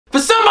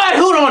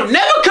don't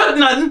never cook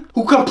nothing,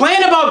 who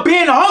complain about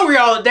being hungry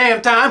all the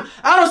damn time.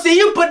 I don't see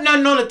you putting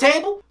nothing on the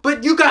table,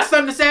 but you got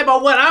something to say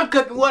about what I'm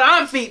cooking, what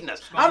I'm feeding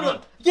us.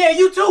 Yeah,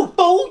 you too,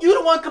 fool. You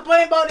the one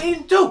complaining about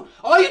eating too.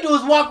 All you do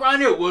is walk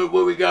around here.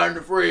 What we got in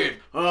the fridge?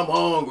 I'm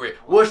hungry.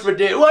 What's for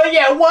dinner? Well,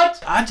 yeah,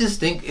 what? I just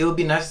think it would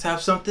be nice to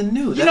have something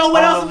new. You know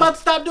what else I'm about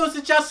to stop doing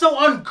since y'all so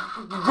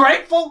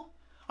ungrateful?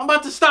 I'm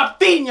about to stop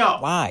feeding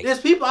y'all. Why? There's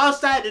people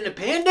outside in the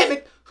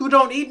pandemic who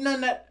don't eat none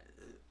of that.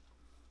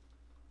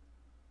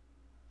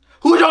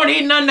 Who don't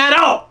eat nothing at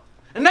all.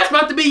 And that's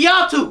about to be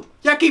y'all too.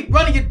 Y'all keep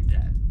running your...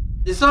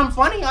 Is something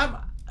funny?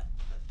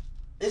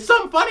 Is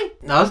something funny?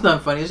 No, it's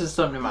nothing funny. It's just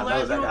something in my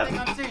nose. I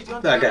think I'm serious.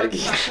 I gotta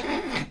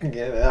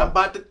get I'm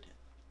about to...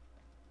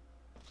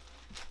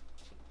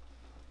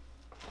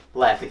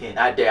 Laugh again.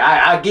 I dare.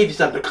 I'll give you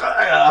something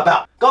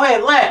about... Go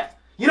ahead, laugh.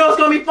 You know what's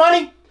gonna be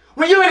funny?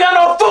 When you ain't got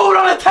no food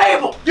on the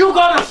table, you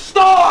gonna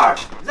starve.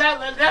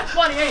 That's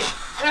funny, ain't it?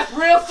 That's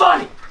real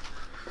funny.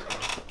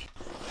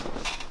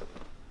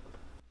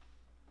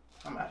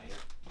 I'm out of here.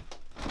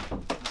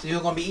 So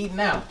you're gonna be eating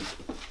now.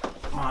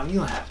 Mom, you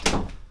don't have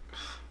to.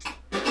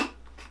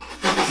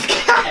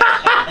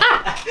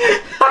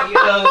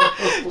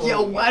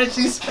 Yo, why did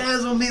she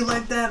spaz on me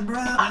like that, bro?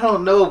 I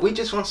don't know. We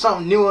just want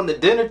something new on the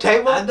dinner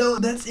table. I know,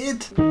 that's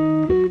it.